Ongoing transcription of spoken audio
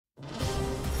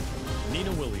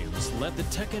Serena Williams led the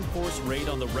Tekken Force raid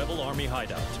on the rebel army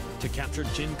hideout to capture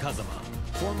Jin Kazama,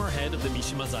 former head of the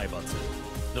Mishima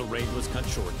Zaibatsu. The raid was cut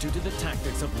short due to the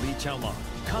tactics of Li Chaolan,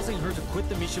 causing her to quit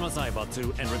the Mishima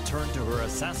Zaibatsu and return to her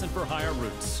assassin-for-hire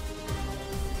roots.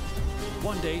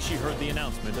 One day she heard the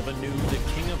announcement of a new The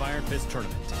King of Iron Fist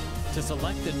tournament to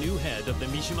select the new head of the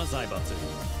Mishima Zaibatsu.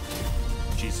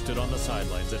 She stood on the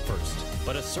sidelines at first,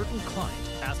 but a certain client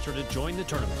asked her to join the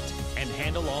tournament and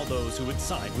handle all those who would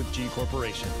side with G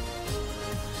Corporation.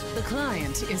 The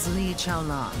client is Li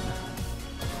Chaolan.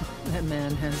 That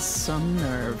man has some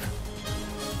nerve.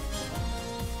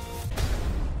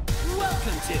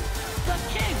 Welcome to the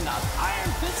King of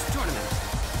Iron Fist Tournament.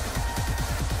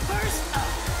 First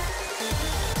up.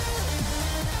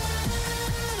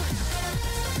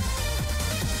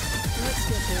 Let's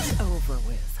get this over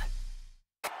with.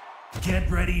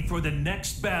 Get ready for the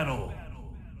next battle.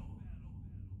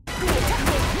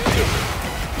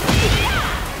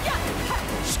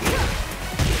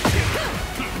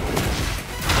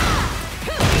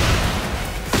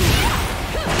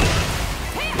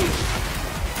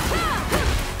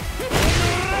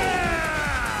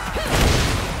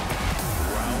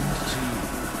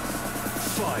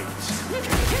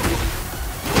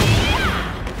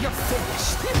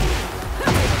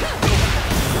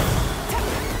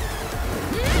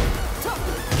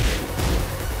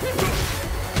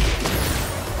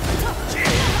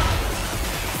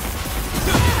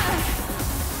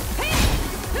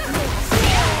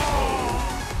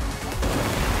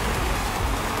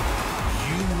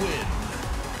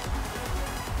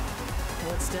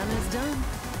 What's done is done.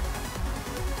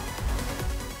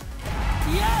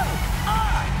 You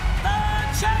are the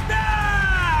champion!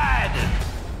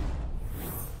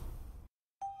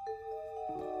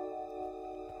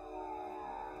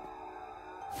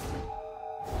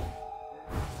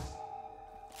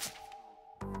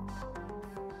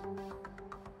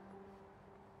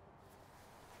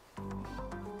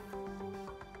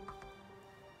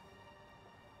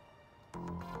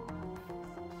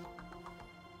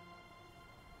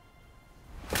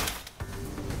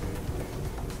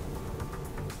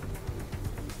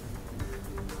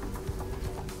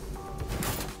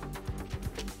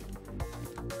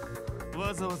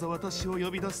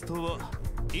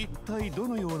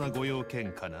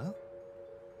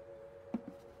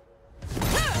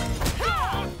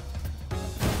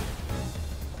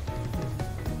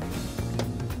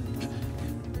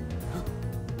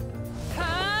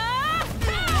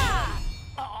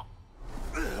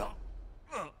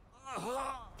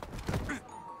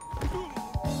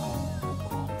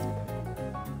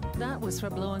 That was for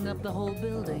blowing up the whole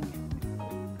building.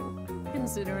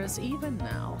 Consider us even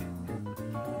now.